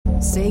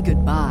Say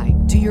goodbye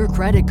to your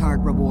credit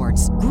card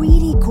rewards.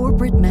 Greedy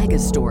corporate mega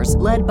stores,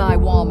 led by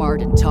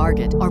Walmart and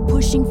Target, are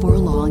pushing for a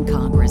law in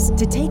Congress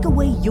to take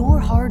away your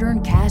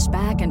hard-earned cash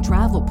back and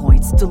travel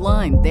points to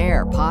line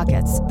their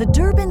pockets. The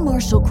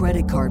Durbin-Marshall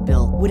credit card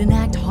bill would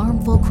enact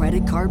harmful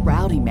credit card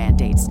routing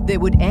mandates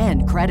that would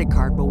end credit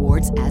card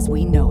rewards as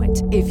we know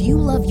it. If you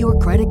love your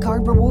credit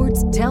card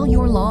rewards, tell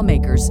your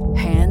lawmakers,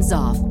 hands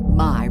off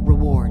my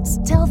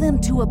rewards. Tell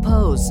them to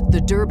oppose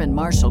the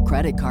Durbin-Marshall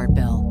credit card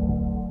bill.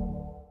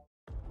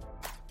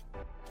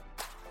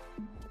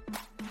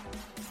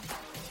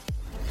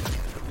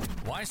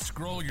 Why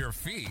scroll your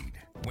feed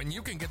when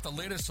you can get the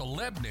latest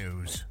celeb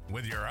news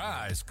with your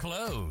eyes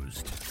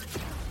closed?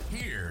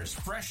 Here's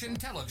fresh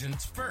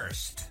intelligence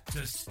first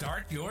to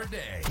start your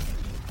day.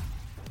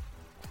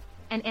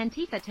 An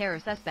Antifa terror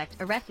suspect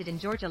arrested in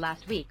Georgia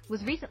last week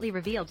was recently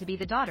revealed to be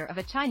the daughter of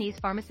a Chinese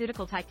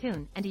pharmaceutical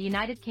tycoon and a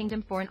United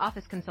Kingdom Foreign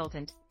Office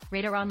consultant,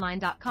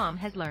 RadarOnline.com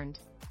has learned.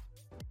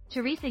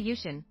 Teresa,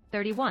 Shen,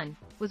 31,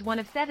 was one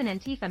of 7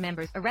 Antifa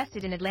members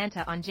arrested in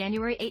Atlanta on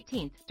January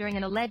 18 during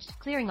an alleged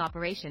clearing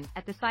operation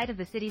at the site of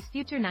the city's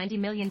future $90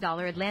 million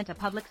Atlanta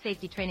Public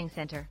Safety Training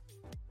Center.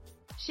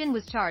 Shen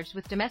was charged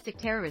with domestic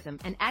terrorism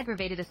and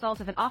aggravated assault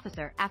of an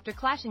officer after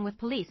clashing with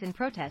police in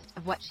protest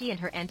of what she and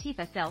her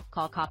Antifa self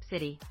call Cop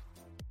City.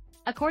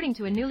 According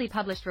to a newly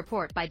published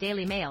report by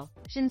Daily Mail,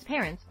 Shen's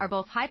parents are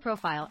both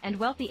high-profile and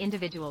wealthy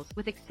individuals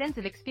with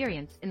extensive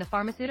experience in the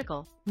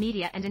pharmaceutical,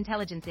 media and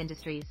intelligence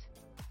industries.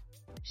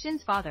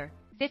 Shen's father,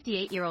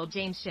 58-year-old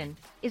James Shen,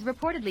 is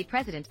reportedly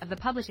president of the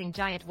publishing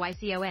giant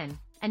Tycoon,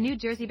 a New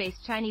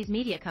Jersey-based Chinese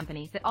media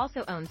company that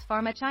also owns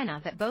Pharma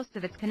China that boasts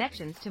of its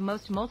connections to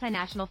most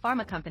multinational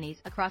pharma companies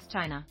across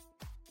China.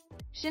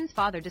 Shen's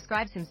father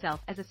describes himself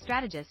as a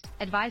strategist,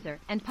 advisor,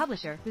 and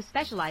publisher who's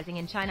specializing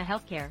in China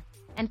healthcare,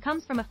 and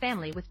comes from a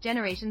family with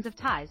generations of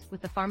ties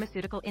with the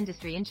pharmaceutical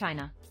industry in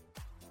China.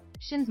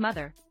 Shen's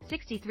mother,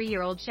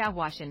 63-year-old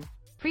Xiaohua Shen,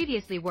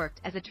 previously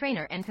worked as a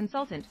trainer and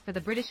consultant for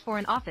the British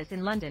Foreign Office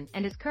in London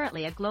and is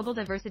currently a global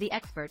diversity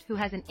expert who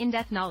has an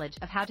in-depth knowledge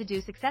of how to do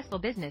successful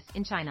business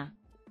in China.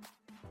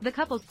 The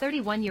couple's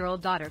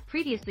 31-year-old daughter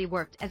previously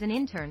worked as an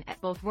intern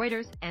at both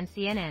Reuters and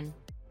CNN.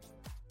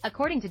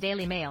 According to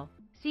Daily Mail,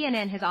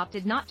 CNN has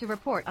opted not to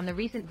report on the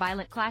recent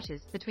violent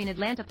clashes between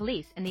Atlanta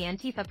police and the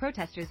Antifa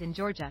protesters in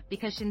Georgia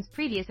because Shen's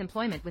previous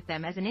employment with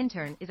them as an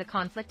intern is a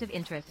conflict of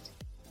interest.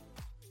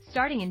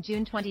 Starting in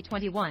June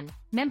 2021,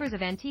 members of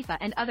Antifa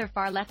and other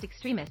far-left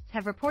extremists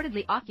have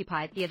reportedly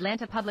occupied the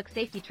Atlanta Public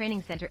Safety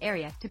Training Center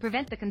area to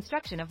prevent the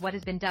construction of what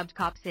has been dubbed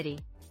Cop City.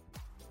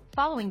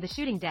 Following the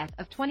shooting death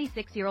of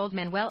 26-year-old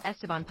Manuel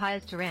Esteban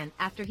Paez-Terán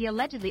after he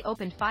allegedly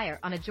opened fire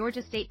on a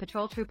Georgia State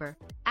Patrol trooper,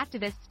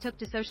 activists took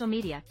to social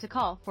media to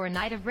call for a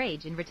night of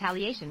rage in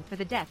retaliation for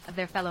the death of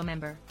their fellow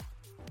member.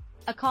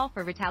 A call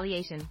for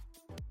retaliation.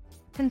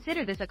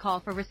 Consider this a call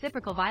for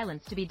reciprocal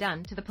violence to be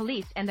done to the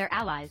police and their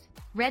allies,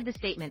 read the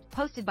statement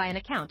posted by an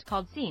account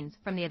called Scenes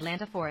from the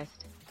Atlanta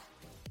Forest.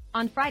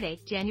 On Friday,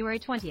 January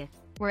 20th,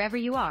 wherever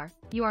you are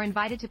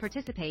invited to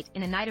participate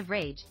in a night of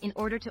rage in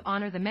order to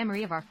honor the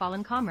memory of our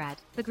fallen comrade,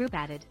 the group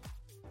added.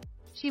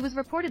 She was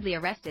reportedly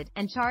arrested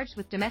and charged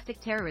with domestic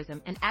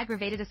terrorism and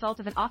aggravated assault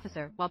of an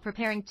officer while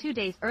preparing 2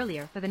 days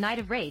earlier for the night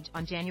of rage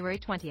on January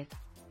 20th.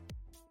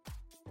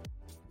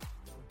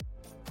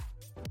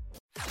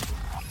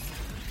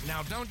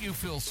 Now, don't you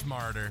feel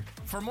smarter?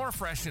 For more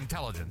fresh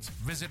intelligence,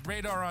 visit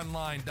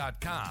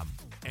RadarOnline.com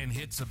and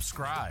hit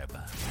subscribe.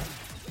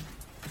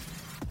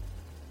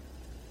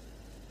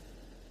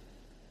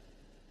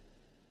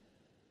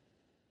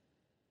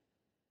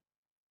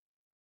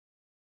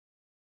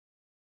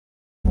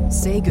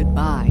 Say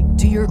goodbye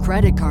to your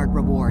credit card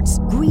rewards.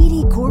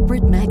 Greedy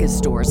corporate mega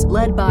stores,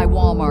 led by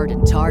Walmart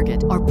and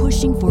Target, are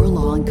pushing for a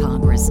law in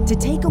Congress to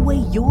take away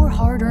your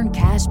hard-earned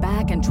cash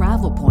back and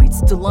travel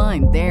points to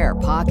line their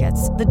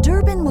pockets. The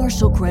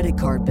Durbin-Marshall credit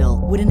card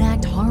bill would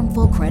enact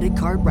harmful credit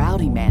card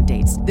routing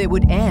mandates that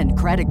would end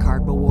credit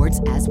card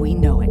rewards as we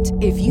know it.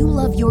 If you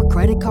love your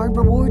credit card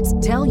rewards,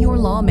 tell your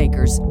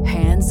lawmakers,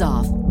 hands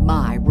off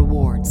my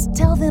rewards.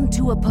 Tell them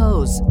to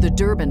oppose the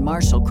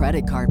Durbin-Marshall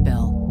credit card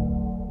bill.